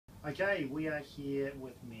Okay, we are here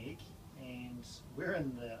with Meg and we're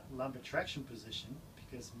in the lumbar traction position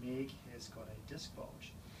because Meg has got a disc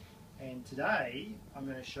bulge. And today I'm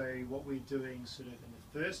going to show you what we're doing sort of in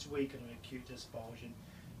the first week of an acute disc bulge. And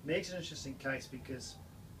Meg's an interesting case because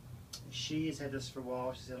she has had this for a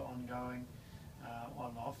while. She's had it ongoing, on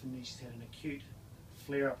and off, and then she's had an acute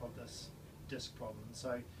flare-up of this disc problem.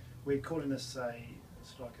 So we're calling this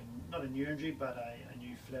it's like not a new injury but a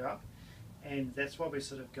new flare-up. And that's why we're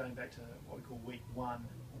sort of going back to what we call week one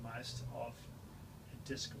almost of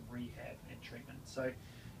disc rehab and treatment. So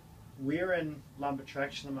we're in lumbar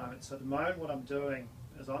traction at the moment. So at the moment what I'm doing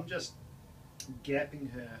is I'm just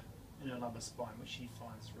gapping her in her lumbar spine, which she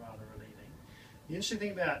finds rather relieving. The interesting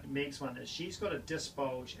thing about Meg's one is she's got a disc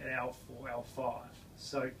bulge at L4, L5.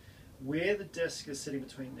 So where the disc is sitting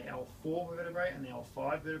between the L4 vertebrae and the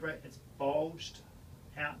L5 vertebrae, it's bulged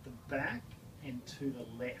out the back and to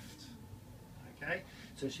the left. Okay,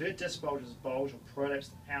 so her disc bulge is bulged or prolapsed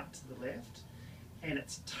out to the left, and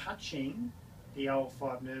it's touching the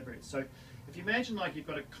L5 nerve root. So if you imagine like you've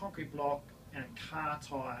got a concrete block and a car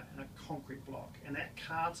tyre and a concrete block, and that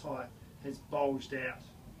car tyre has bulged out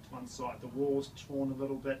to one side, the wall's torn a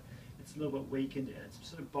little bit, it's a little bit weakened, and it's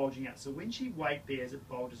sort of bulging out. So when she weight bears, it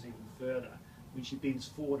bulges even further. When she bends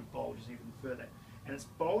forward, it bulges even further. And it's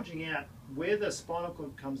bulging out where the spinal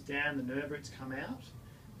cord comes down, the nerve roots come out.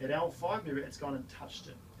 At L5 nerve root, it's gone and touched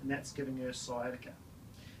it, and that's giving her sciatica.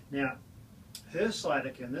 Now, her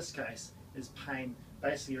sciatica in this case is pain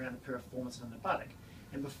basically around the piriformis and the buttock.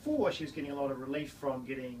 And before, she was getting a lot of relief from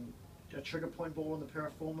getting a trigger point ball in the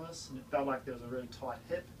piriformis, and it felt like there was a really tight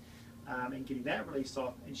hip, and getting that released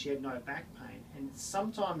off, and she had no back pain. And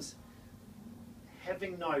sometimes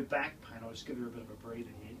having no back pain, I'll just give her a bit of a breather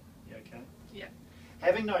here. You okay? Yeah.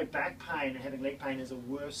 Having no back pain and having leg pain is a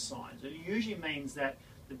worse sign. So it usually means that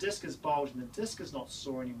the disc is bulged and the disc is not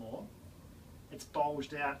sore anymore. It's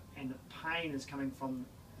bulged out and the pain is coming from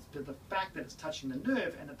the fact that it's touching the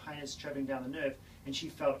nerve, and the pain is travelling down the nerve, and she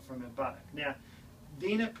felt it from her buttock. Now,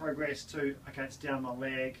 then it progressed to, okay, it's down my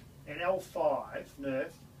leg. At L5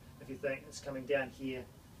 nerve, if you think it's coming down here,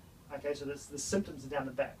 okay, so the symptoms are down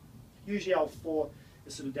the back. Usually L4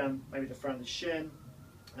 is sort of down maybe the front of the shin,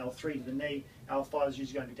 L3 to the knee, L5 is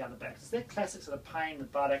usually going to be down the back. So it's that classic sort of pain in the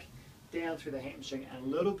buttock, down through the hamstring and a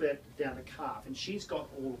little bit down the calf, and she's got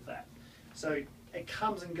all of that. So it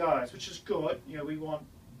comes and goes, which is good. You know,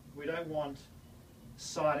 we don't want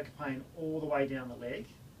sciatic pain all the way down the leg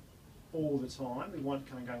all the time. We want it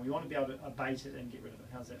coming and going. We want to be able to abate it and get rid of it.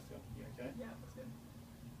 How's that feel? You okay? Yeah, that's good.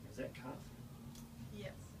 Is that calf?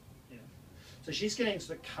 Yes. Yeah. So she's getting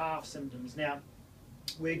sort of calf symptoms. Now,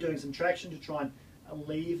 we're doing some traction to try and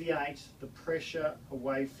alleviate the pressure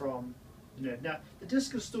away from the nerve. Now, the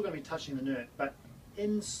disc is still going to be touching the nerve, but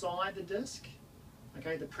inside the disc,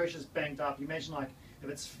 okay, the pressure's banked up. You imagine like if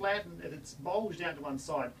it's flat and if it's bulged out to one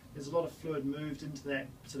side, there's a lot of fluid moved into that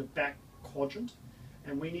sort of back quadrant,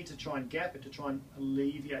 and we need to try and gap it to try and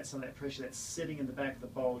alleviate some of that pressure that's sitting in the back of the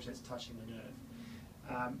bulge that's touching the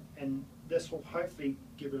nerve. And this will hopefully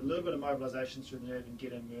give it a little bit of mobilisation through the nerve and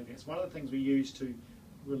get it moving. It's one of the things we use to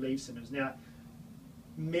relieve symptoms. Now,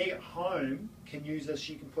 Meg at home can use this.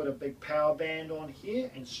 She can put a big power band on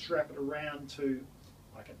here and strap it around to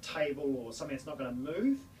like a table or something that's not going to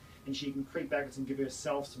move, and she can creep backwards and give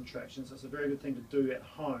herself some traction. So it's a very good thing to do at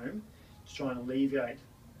home to try and alleviate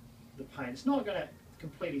the pain. It's not going to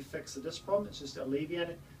completely fix the disc problem, it's just alleviate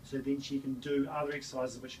it, so then she can do other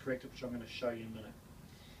exercises which correct it, which I'm going to show you in a minute.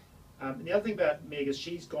 And the other thing about Meg is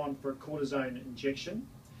she's gone for a cortisone injection.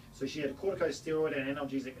 So she had a corticosteroid and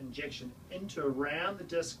analgesic injection into around the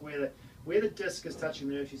disc where the disc is touching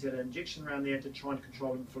the nerve. She's had an injection around there to try and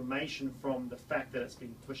control inflammation from the fact that it's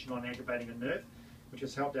been pushing on, aggravating a nerve, which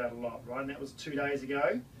has helped out a lot, right? And that was 2 days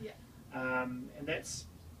ago. Yeah. And that's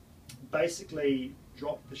basically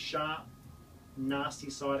dropped the sharp, nasty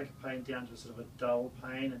sciatica pain down to sort of a dull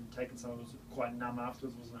pain, and taken some of it was quite numb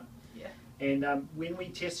afterwards, wasn't it? Yeah. And when we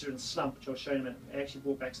tested her in slump, which I'll show you in a minute, it actually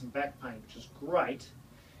brought back some back pain, which is great.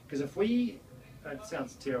 Because if we, it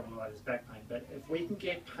sounds terrible like this back pain, but if we can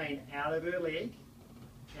get pain out of her leg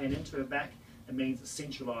and into her back, it means it's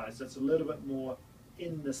centralised. It's a little bit more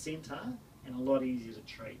in the centre and a lot easier to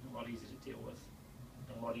treat, a lot easier to deal with,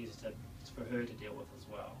 and a lot easier for her to deal with as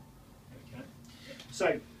well. Okay,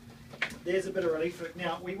 so there's a bit of relief.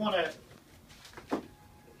 Now we want to,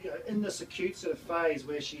 you know, in this acute sort of phase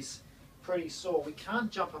where she's pretty sore, we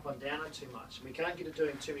can't jump up and down her too much. We can't get her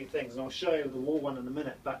doing too many things, and I'll show you the wall one in a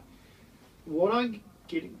minute. But what I'm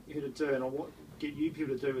getting her to do, and I want to get you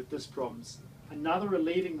people to do with this problem, another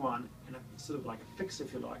relieving one, and a sort of like a fix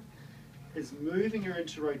if you like, is moving her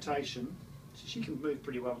into rotation So she can move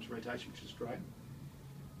pretty well into rotation, which is great.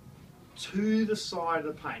 To the side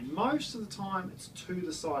of the pain. Most of the time it's to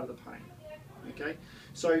the side of the pain. Okay?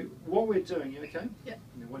 So what we're doing, you okay? Yeah.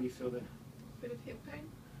 And then what do you feel there? Bit of hip pain?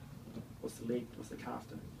 What's the leg, what's the calf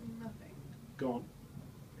doing? Nothing. Gone.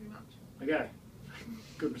 Pretty much. Okay.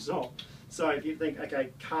 Good result. So if you think, okay,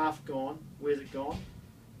 calf gone, where's it gone?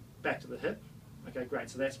 Back to the hip. Okay, great.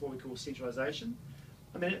 So that's what we call centralisation.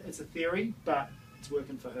 I mean, it's a theory, but it's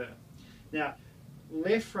working for her. Now,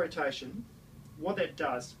 left rotation, what that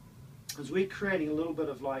does is we're creating a little bit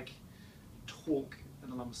of like torque in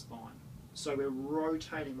the lumbar spine. So we're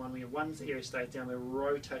rotating one area stays down, we're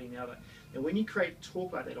rotating the other. And when you create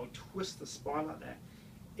torque like that or twist the spine like that,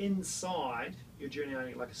 inside you're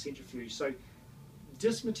generating like a centrifuge. So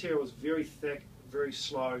disc material is very thick, very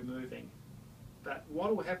slow moving. But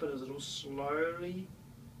what will happen is it will slowly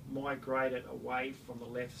migrate it away from the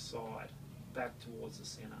left side back towards the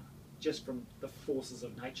centre, just from the forces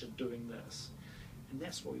of nature doing this. And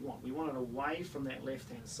that's what we want. We want it away from that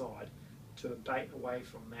left-hand side to abate away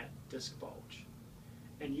from that disc bulge.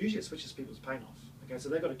 And usually it switches people's pain off. Okay, so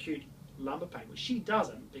they've got acute lumbar pain, which she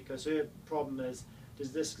doesn't, because her problem is the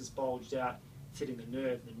disc is bulged out, it's hitting the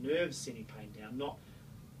nerve. The nerve's sending pain down, not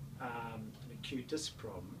an acute disc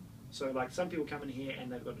problem. So like some people come in here and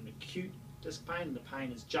they've got an acute disc pain and the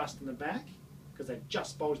pain is just in the back because they've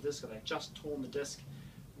just bulged the disc or they've just torn the disc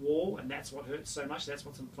wall, and that's what hurts so much, that's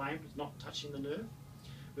what's inflamed, it's not touching the nerve.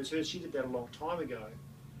 Whereas hers, she did that a long time ago,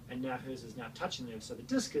 and now hers is now touching the nerve, so the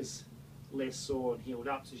disc is less sore and healed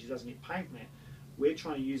up, so she doesn't get pain from that. We're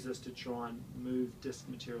trying to use this to try and move disc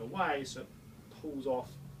material away so it pulls off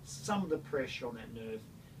some of the pressure on that nerve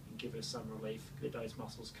and give her some relief, let those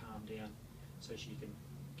muscles calm down so she can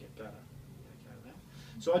get better. Okay with that?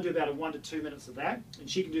 So I do about 1 to 2 minutes of that, and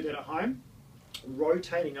she can do that at home,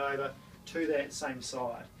 rotating over to that same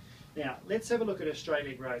side. Now, let's have a look at her straight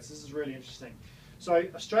leg raise. This is really interesting. So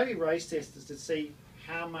a straight leg raise test is to see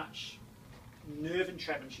how much nerve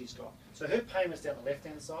entrapment she's got. So her pain is down the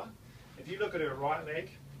left-hand side. If you look at her right leg,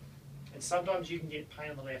 and sometimes you can get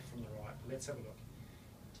pain on the left from the right. Let's have a look.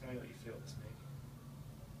 Tell me what you feel this week.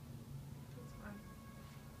 That's fine.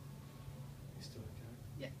 You still okay?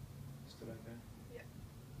 Yeah. Still okay? Yeah.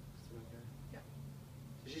 Still okay? Yeah.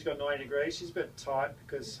 So she's got 90 degrees. She's a bit tight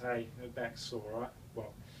because, hey, her back's sore, right?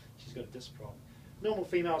 Well, she's got a disc problem. Normal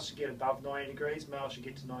females should get above 90 degrees. Males should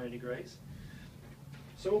get to 90 degrees.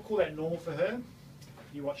 So we'll call that normal for her.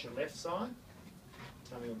 You watch your left side.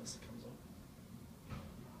 Tell me when this comes on.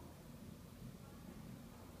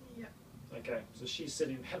 Yeah. Okay, so she's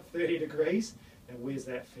sitting about 30 degrees. And where's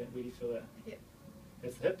that fit? Where do you feel that? Hip.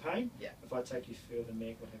 That's the hip pain? Yeah. If I take you further,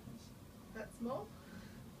 Meg, what happens? That's more.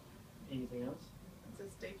 Anything else? It's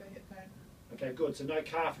just deeper hip pain. Okay, good. So no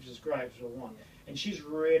calf, which is great, which is what I want. Yeah. And she's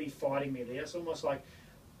really fighting me there. It's almost like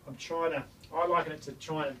I'm trying to, I liken it to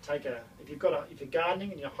trying to take if you're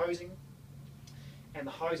gardening and you're hosing, and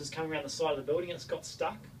the hose is coming around the side of the building and it's got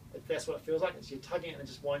stuck. That's what it feels like. It's you're tugging it and it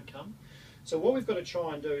just won't come. So what we've got to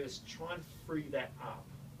try and do is try and free that up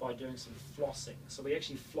by doing some flossing. So we're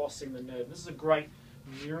actually flossing the nerve. This is a great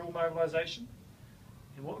neural mobilisation.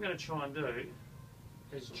 And what we're going to try and do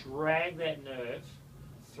is drag that nerve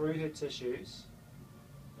through her tissues.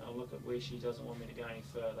 I'll look at where she doesn't want me to go any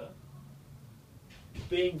further.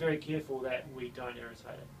 Being very careful that we don't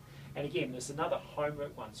irritate it. And again, there's another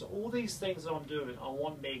homework one. So all these things that I'm doing, I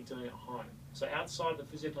want Meg doing at home. So outside the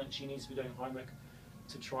physio clinic, she needs to be doing homework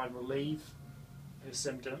to try and relieve her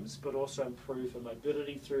symptoms, but also improve her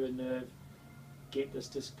mobility through her nerve, get this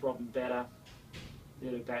disc problem better,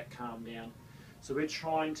 let her back calm down. So we're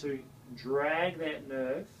trying to drag that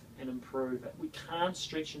nerve and improve it. We can't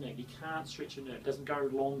stretch a nerve. You can't stretch a nerve. It doesn't go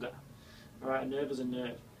longer. All right, a nerve is a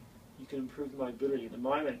nerve. You can improve the mobility. At the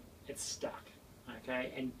moment, it's stuck.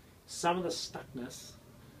 Okay, and some of the stuckness,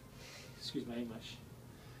 excuse my English,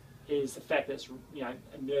 is the fact that it's,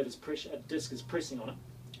 a nerve is a disc is pressing on it.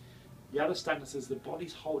 The other stuckness is the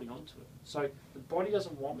body's holding on to it. So the body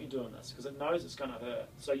doesn't want me doing this because it knows it's going to hurt.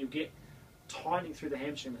 So you get tightening through the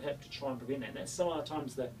hamstring and the hip to try and prevent that. And that's some of the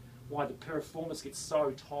times why the piriformis gets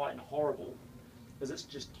so tight and horrible, because it's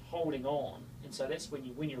just holding on. And so that's when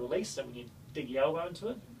you release it, when you dig your elbow into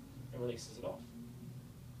it, it releases it off.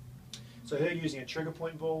 So her using a trigger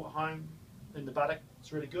point ball at home in the buttock,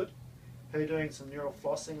 it's really good. Her doing some neural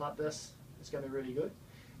flossing like this, it's going to be really good.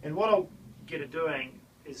 And what I'll get her doing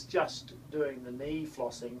is just doing the knee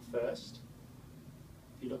flossing first.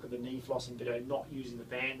 If you look at the knee flossing video, not using the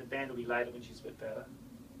band will be later when she's a bit better.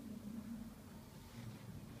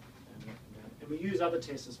 And we use other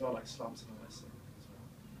tests as well, like slumps and all that stuff as well.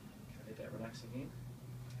 Okay, let that relax again.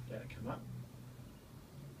 Let it come up.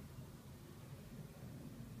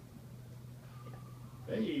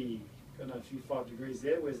 Hey, got a few 5 degrees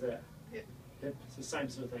there. Where's that? Hip. Hip. It's the same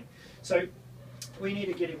sort of thing. So we need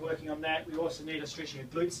to get him working on that. We also need to stretch your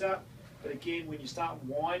glutes out. But again, when you start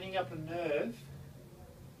winding up a nerve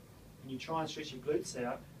and you try and stretch your glutes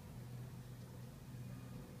out,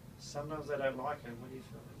 sometimes they don't like it. What do you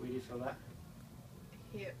feel? Where do you feel that?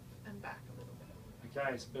 Hip and back a little bit.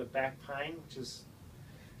 Okay, it's a bit of back pain, which is,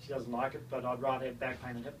 she doesn't like it, but I'd rather have back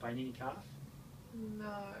pain than hip pain. Any calf?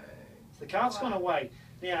 No. So the calf's gone away.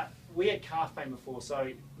 Now, we had calf pain before,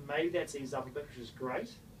 so maybe that's eased up a bit, which is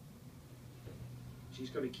great. She's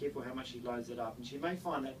got to be careful how much she loads it up. And she may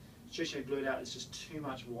find that stretching her glute out is just too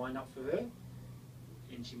much wind up for her,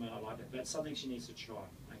 and she may not like it. But it's something she needs to try.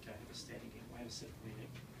 Okay, have a stand again. Wait a second.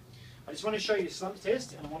 I just want to show you the slump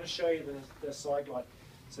test, and I want to show you the side glide.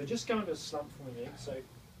 So just go into a slump for me there. So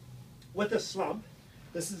with a slump,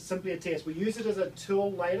 this is simply a test. We use it as a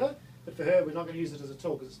tool later, but for her, we're not going to use it as a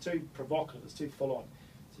tool because it's too provocative, it's too full on.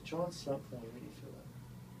 So try and slump for me. Where do you feel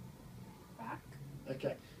that? Back.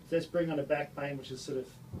 Okay, so let's bring on a back pain, which is sort of,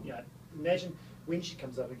 imagine when she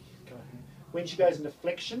comes up, when she goes into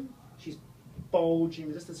flexion, she's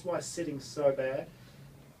bulging. This is why sitting's so bad.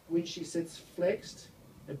 When she sits flexed,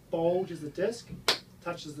 it bulges the disc,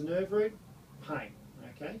 touches the nerve root, pain.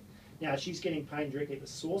 Okay. Now she's getting pain directly at the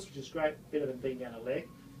source, which is great, better than being down a leg.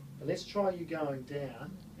 But let's try you going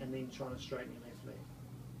down and then trying to straighten your left leg.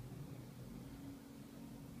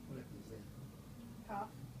 What happens there? Calf.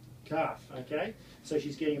 Calf. Okay. So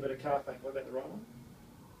she's getting a bit of calf pain. What about the right one?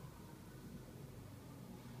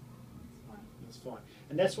 It's fine. That's fine.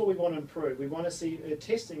 And that's what we want to improve. We want to see her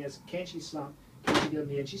testing is, can she slump? Can she get in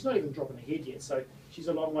the end? She's not even dropping her head yet, so she's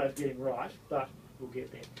a long way of getting right, but we'll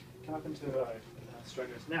get there. Come up into straight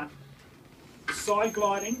goes. Now, side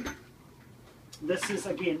gliding. This is,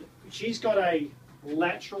 again, she's got a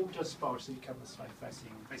lateral disc bulge. So you come this way,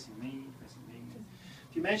 facing me.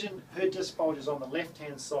 If you imagine her disc bulge is on the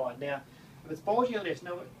left-hand side. Now, if it's bulging on the left,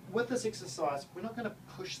 now with this exercise, we're not going to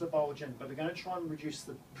push the bulge in, but we're going to try and reduce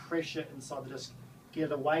the pressure inside the disc, get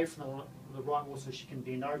it away from the right wall so she can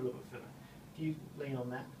bend over a little bit further. If you lean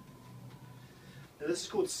on that. Now this is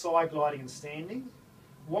called side gliding and standing.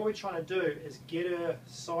 What we're trying to do is get her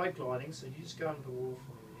side gliding, so you just go into the wall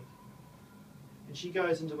for me. And she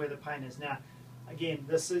goes into where the pain is. Now, again,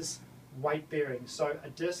 this is weight bearing, so a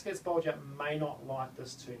disc that's bulged out may not like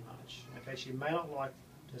this too much. Okay, she may not like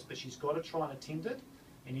this, but she's got to try and attend it,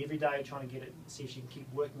 and every day trying to get it, see if she can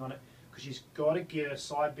keep working on it, because she's got to get her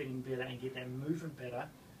side bending better and get that movement better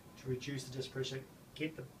to reduce the disc pressure,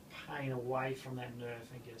 get the pain away from that nerve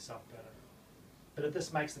and get herself better. But if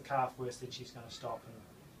this makes the calf worse, then she's going to stop and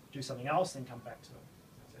do something else, then come back to it.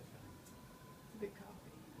 It's a big calf.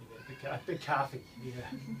 Yeah, big calfing. Yeah.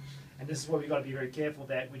 And this is where we've got to be very careful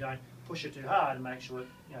that we don't push it too hard and make sure it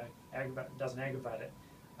doesn't aggravate it.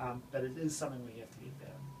 But it is something we have to get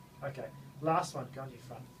better. Okay, last one, go on to your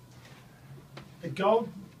front. The gold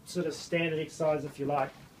sort of standard exercise, if you like,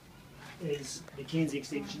 is Mckenzie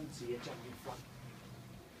extension. So yeah, jump in front.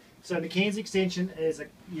 So Mckenzie extension is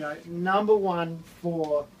number one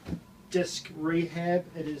for disc rehab.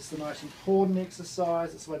 It is the most important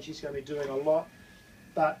exercise. It's one she's going to be doing a lot.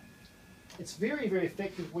 But it's very, very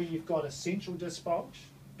effective where you've got a central disc bulge,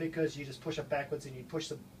 because you just push it backwards and you push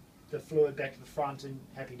the fluid back to the front and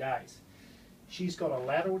happy days. She's got a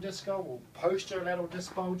lateral disc bulge, or posterior lateral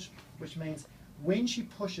disc bulge, which means when she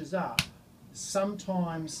pushes up,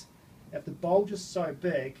 sometimes if the bulge is so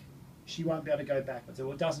big, she won't be able to go backwards,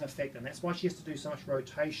 or it doesn't affect them. That's why she has to do so much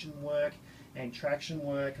rotation work and traction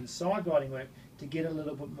work and side gliding work to get it a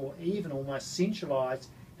little bit more even, almost centralized,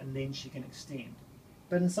 and then she can extend.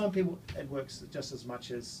 But in some people, it works just as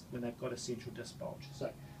much as when they've got a central disc bulge. So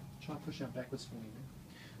try and push her backwards for me.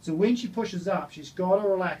 So when she pushes up, she's got to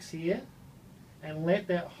relax here and let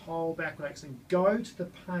that whole back relax and go to the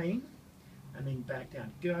pain and then back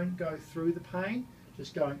down. Don't go through the pain,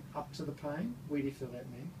 just going up to the pain. Where do you feel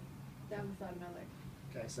that, man? Down the side of my leg.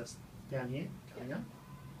 Okay, so that's down here, coming up.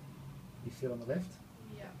 You feel on the left?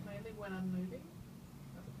 Yeah, mainly when I'm moving,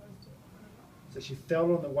 as opposed to when I'm not. So she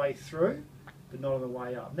felt on the way through, but not on the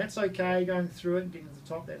way up. And that's okay, going through it and getting to the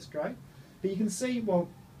top, that's great. But you can see, well,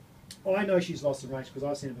 I know she's lost some range because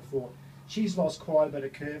I've seen it before. She's lost quite a bit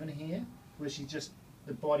of curve in here, where she just,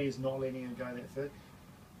 the body is not letting her go that far.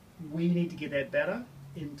 We need to get that better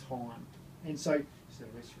in time. And so, just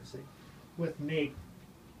rest for a sec. With Meg,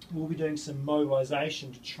 we'll be doing some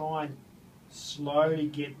mobilisation to try and slowly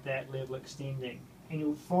get that level extending. And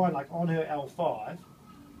you'll find, like on her L5,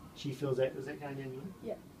 she feels that, is that going down your leg?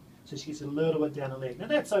 Yeah. So she gets a little bit down the leg. Now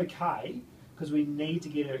that's okay, because we need to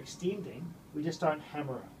get her extending, we just don't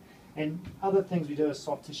hammer her. And other things we do is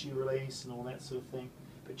soft tissue release and all that sort of thing.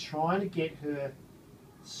 But trying to get her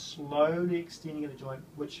slowly extending of the joint,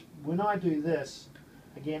 which when I do this,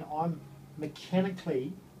 again, I'm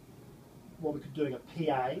mechanically, what we could do doing a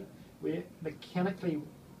PA, we're mechanically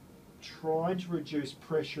trying to reduce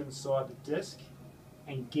pressure inside the disc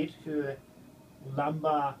and get her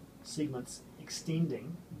lumbar segments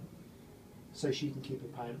extending so she can keep her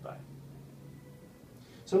pain at bay.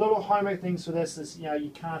 So little homework things for this is,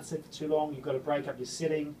 you can't sit for too long, you've got to break up your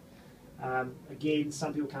sitting. Again,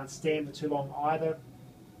 some people can't stand for too long either.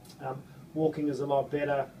 Walking is a lot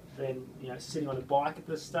better than sitting on a bike at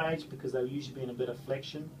this stage because they'll usually be in a bit of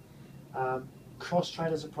flexion. Cross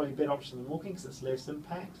trainers are probably a better option than walking because it's less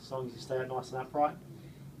impact as long as you stay out nice and upright.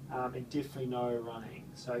 And definitely no running.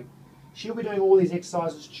 So she'll be doing all these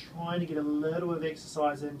exercises, trying to get a little bit of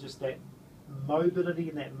exercise in. Just that mobility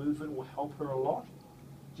and that movement will help her a lot,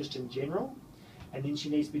 just in general. And then she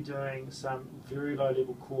needs to be doing some very low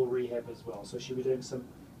level core rehab as well. So she'll be doing some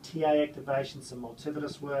TA activation, some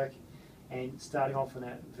multifidus work, and starting off in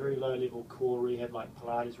a very low level core rehab like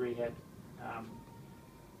Pilates rehab.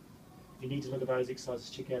 If you need to look at those exercises,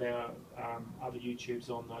 check out our other YouTubes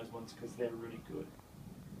on those ones because they're really good.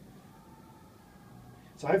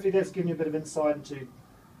 So hopefully that's given you a bit of insight into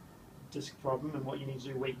disc problem and what you need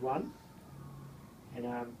to do week 1. And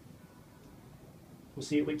we'll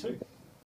see you at week 2.